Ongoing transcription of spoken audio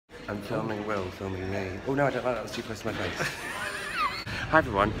I'm filming Will, filming me. Oh no, I don't like that, was too close to my face. Hi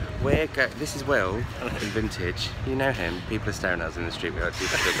everyone, this is Will in Vintage. You know him, people are staring at us in the street, we are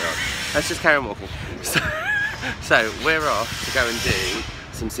people still on. Let's just carry on walking. So we're off to go and do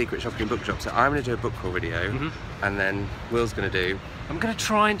some secret shopping in bookshops. So I'm going to do a book haul video, and then Will's going to do... I'm going to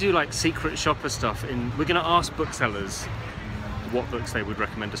try and do like secret shopper stuff. We're going to ask booksellers what books they would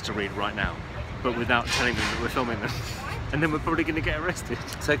recommend us to read right now, but without telling them that we're filming them. And then we're probably going to get arrested.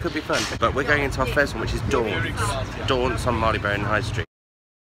 So it could be fun. But we're going into our first one, which is Daunts. Daunts on Marylebone High Street.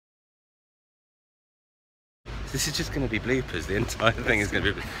 This is just going to be bloopers, the entire thing is going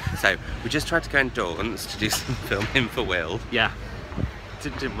to be bloopers. So, we just tried to go in Daunts to do some filming for Will. Yeah,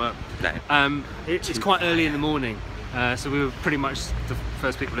 didn't work. No. It's quite early in the morning, so we were pretty much the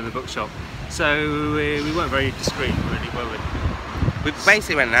first people in the bookshop. So we weren't very discreet, really, were we? We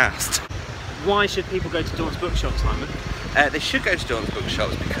basically went and asked. Why should people go to Daunts bookshops, Simon? They should go to Daunts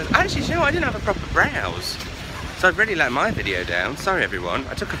bookshops because, actually, you know, I didn't have a proper browse. So I've really let my video down. Sorry everyone,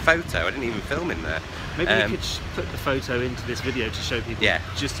 I took a photo, I didn't even film in there. Maybe you could put the photo into this video to show people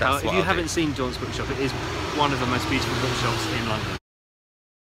just how, if you haven't seen Daunts Bookshop, it is one of the most beautiful bookshops in London.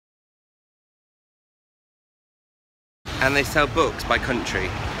 And they sell books by country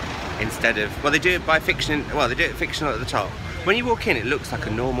instead of, well they do it by fiction, well they do it fictional at the top. When you walk in it looks like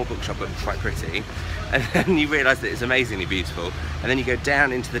a normal bookshop but quite pretty, and then you realise that it's amazingly beautiful, and then you go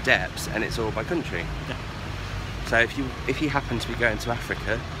down into the depths and it's all by country. Yeah. So if you happen to be going to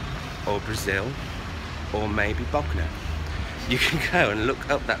Africa or Brazil or maybe Bognor, you can go and look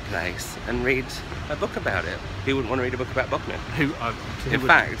up that place and read a book about it. Who wouldn't want to read a book about Bognor? In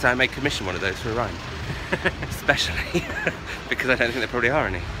fact, I may commission one of those for a rhyme. Especially because I don't think there probably are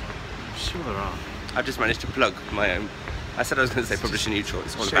any. I'm sure there are. I've just managed to plug my own. I said I was going to say publisher neutral.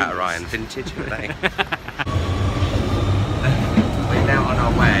 It's all about Orion. Vintage, aren't they? We're now on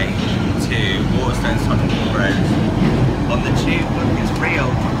our way to Waterstones Tottenham Court Road on the tube. Look, it's real.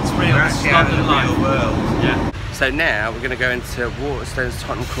 It's real. We're actually out in the real world. Yeah. So now we're going to go into Waterstones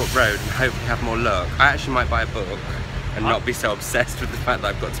Tottenham Court Road and hopefully have more luck. I actually might buy a book and not be so obsessed with the fact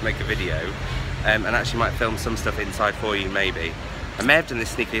that I've got to make a video, and actually might film some stuff inside for you maybe. I may have done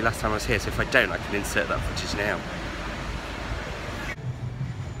this sneakily last time I was here, so if I don't I can insert that footage now.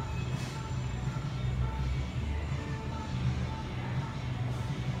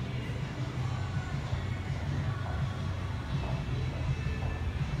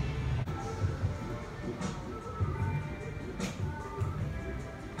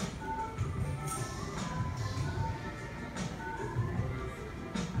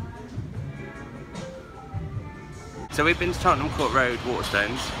 So we've been to Tottenham Court Road,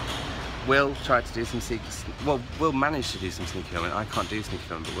 Waterstones. Will tried to do some sneaky, well, Will managed to do some sneaky filming. I can't do sneaky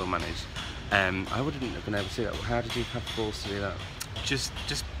filming, but Will managed. I wouldn't have been able to do that. How did you have the balls to do that? Just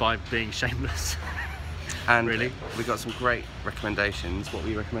by being shameless. And really, we got some great recommendations. What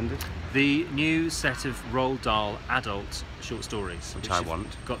we recommended? The new set of Roald Dahl adult short stories, which I want.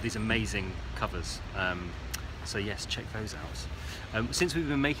 Got these amazing covers. So yes, check those out. Since we've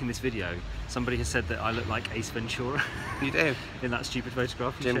been making this video, somebody has said that I look like Ace Ventura. You do. In that stupid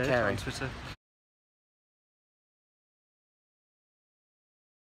photograph you Jim shared Carrey on Twitter.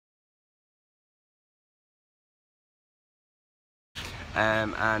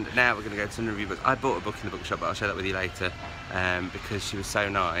 And now we're going to go to some review books. I bought a book in the bookshop, but I'll share that with you later, because she was so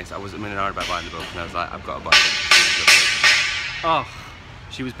nice. I wasn't in an hour about buying the book, and I was like, I've got to buy it. Oh,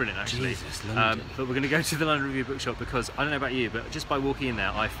 she was brilliant actually. Jesus, London. But we're going to go to the London Review Bookshop because, I don't know about you, but just by walking in there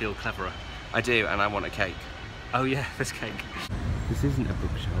I feel cleverer. I do, and I want a cake. Oh yeah, there's cake. This isn't a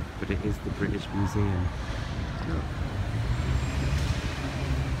bookshop, but it is the British Museum. Look.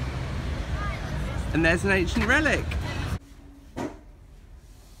 And there's an ancient relic.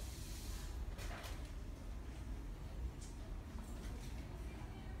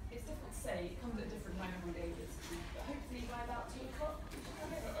 It's difficult to say, it comes at a different time every day, but hopefully by about 2 o'clock.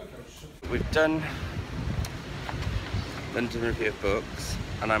 We've done London Review of Books,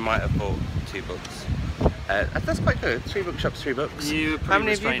 and I might have bought 2 books. That's quite good. 3 bookshops, 3 books. You How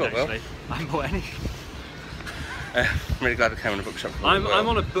many have you bought, Will? I haven't bought any. I'm really glad I came on a bookshop. I'm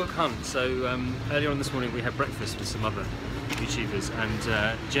on a book hunt. So earlier on this morning we had breakfast with some other YouTubers,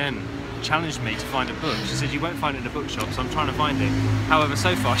 and Jen challenged me to find a book. She said you won't find it in a bookshop, so I'm trying to find it. However,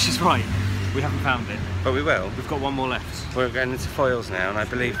 so far she's right. We haven't found it. But we will. We've got one more left. We're going into Foyles now, and I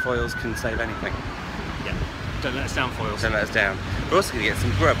believe Foyles can save anything. Yeah. Don't let us down, Foyles. Don't let us down. We're also going to get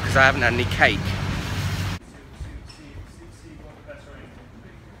some grub because I haven't had any cake.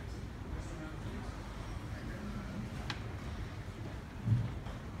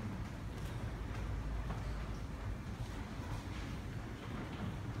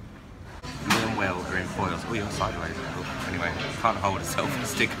 Will are in Foyles. Oh, you're sideways. Oh, anyway, can't hold a selfie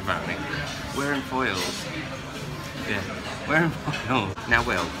stick apparently. We're in Foyles. Yeah, we're in Foyles. Now,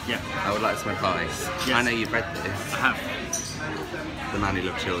 Will. Yeah. I would like some advice. Yes. I know you've read this. I have. The Man Who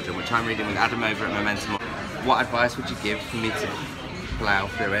Loved Children, which I'm reading with Adam over at Momentum. What advice would you give for me to plough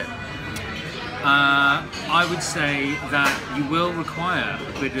through it? I would say that you will require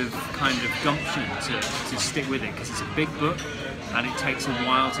a bit of kind of gumption to stick with it, because it's a big book and it takes a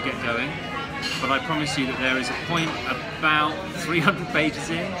while to get going. But I promise you that there is a point about 300 pages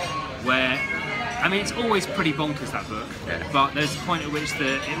in where, I mean, it's always pretty bonkers, that book, yeah. But there's a point at which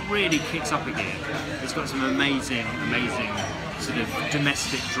it really kicks up again. It's got some amazing sort of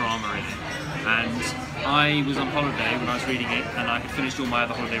domestic drama in it. And I was on holiday when I was reading it, and I had finished all my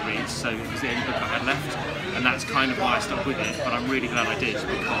other holiday reads, so it was the only book I had left, and that's kind of why I stuck with it. But I'm really glad I did,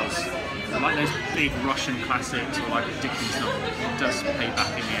 because like those big Russian classics or like a Dickens novel, it does pay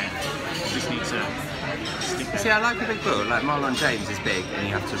back in the end. You just need to stick with it. See, I like a big book, like Marlon James is big, and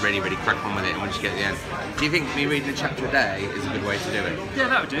you have to really crack on with it, and once you get to the end. Do you think me reading a chapter a day is a good way to do it? Yeah,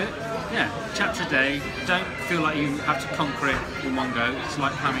 that would do it. Yeah, chapter a day. Don't feel like you have to conquer it in one go. It's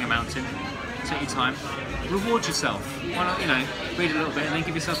like climbing a mountain. Take your time. Reward yourself. Why not, read a little bit and then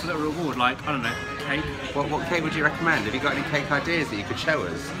give yourself a little reward, like, I don't know, cake. What cake would you recommend? Have you got any cake ideas that you could show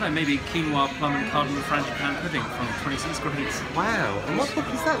us? No, maybe quinoa, plum and cardamom frangipane pudding from 26 grains. Wow, and what book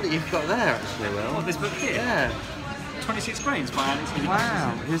is that you've got there, actually, Will? Oh, this book here? Yeah. 26 Grains by Alex.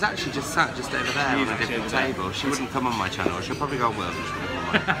 Wow, who's actually just sat just over there on a different table. She wouldn't come on my channel, she'll probably go on Will's, but she wouldn't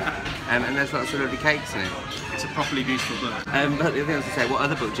come on mine. And there's lots of lovely cakes in it. It's a properly beautiful book. But the other thing I was to say, what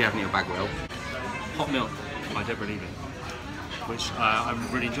other book do you have in your bag, Will? Hot Milk by Deborah Levy, which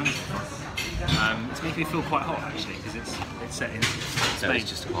I'm really enjoying so far. It's making me feel quite hot, actually, because it's set in Spain. No, it's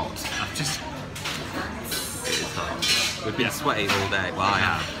just hot. It is hot. We've been sweaty all day. Well, I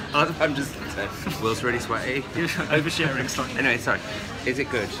have. I'm just... Will's really sweaty. Oversharing slightly. Anyway, sorry. Is it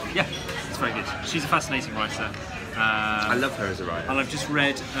good? Yeah, it's very good. She's a fascinating writer. I love her as a writer. And I've just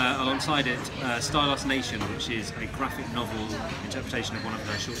read, alongside it, Stardust Nation, which is a graphic novel interpretation of one of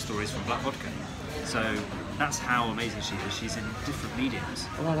her short stories from Black Vodka. So that's how amazing she is. She's in different mediums.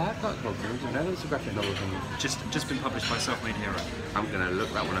 Oh, well, I've got one. I didn't know there was a graphic novel from... Just been published by Self-Made Hero. I'm going to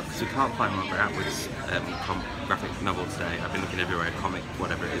look that one up, because we can't find Margaret Atwood's graphic novel today. I've been looking everywhere, comic,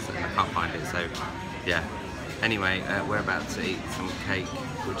 whatever it is, and I can't find it, so yeah. Anyway, we're about to eat some cake,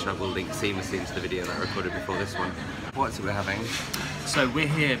 which I will link seamlessly into the video that I recorded before this one. What's it we're having? So we're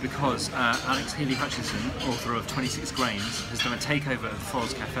here because Alex Healy Hutchinson, author of 26 Grains, has done a takeover of the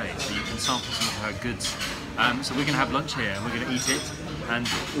Foyles Cafe, so you can sample some of her goods. So we're going to have lunch here, and we're going to eat it, and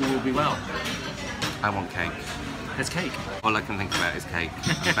all will be well. I want cake. There's cake. All I can think about is cake.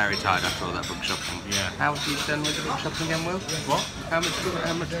 I'm very tired after all that book shopping. Yeah. How have you done with the book shopping again, Will? What? How much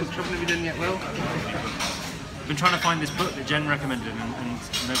book shopping have you done yet, Will? I've been trying to find this book that Jen recommended, and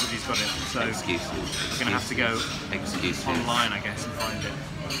nobody's got it. So excuses. We're going to have to go online, I guess, and find it.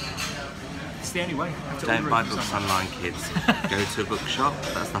 It's the only way. Don't buy books online, kids. Go to a bookshop.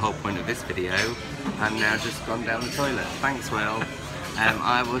 That's the whole point of this video. I'm now just gone down the toilet. Thanks, Will.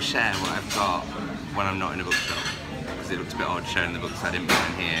 I will share what I've got when I'm not in a bookshop, because it looks a bit odd showing the books I didn't buy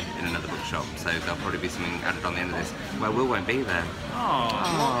in here in another bookshop. So there'll probably be something added on the end of this. Well, Will won't be there.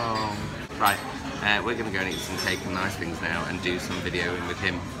 Oh. Right. We're going to go and eat some cake and nice things now and do some videoing with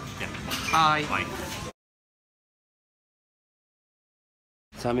him. Yeah. Bye. Bye.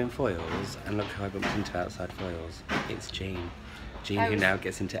 So I'm in Foyles, and look who I bumped into outside Foyles. It's Jean. Jean, who now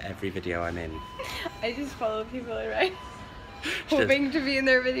gets into every video I'm in. I just follow people around, hoping to be in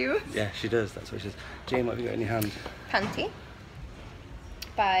their videos. Yeah, she does. That's what she does. Jean, what have you got in your hand? Panty.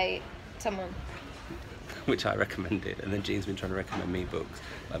 By someone. Which I recommended, and then Jean's been trying to recommend me books.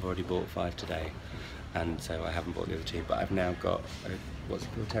 I've already bought 5 today, and so I haven't bought the other 2, but I've now got what's it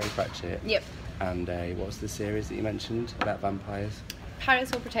called, Terry Pratchett. Yep. And what was the series that you mentioned about vampires?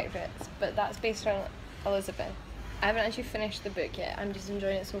 Paris Will Protect Us, but that's based on Elizabeth. I haven't actually finished the book yet. I'm just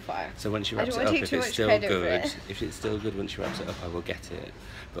enjoying it so far. So once she wraps it up, if it's still good, if it's still good once she wraps it up, I will get it.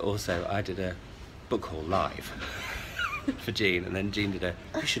 But also, I did a book haul live for Jean, and then Jean did a,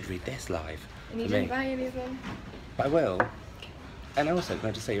 you should read this live. And you didn't buy any of them? I will. And also, can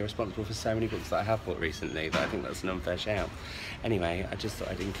I just say, you're responsible for so many books that I have bought recently that I think that's an unfair shout. Anyway, I just thought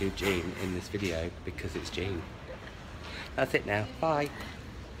I'd include Jean in this video because it's Jean. That's it now. Bye.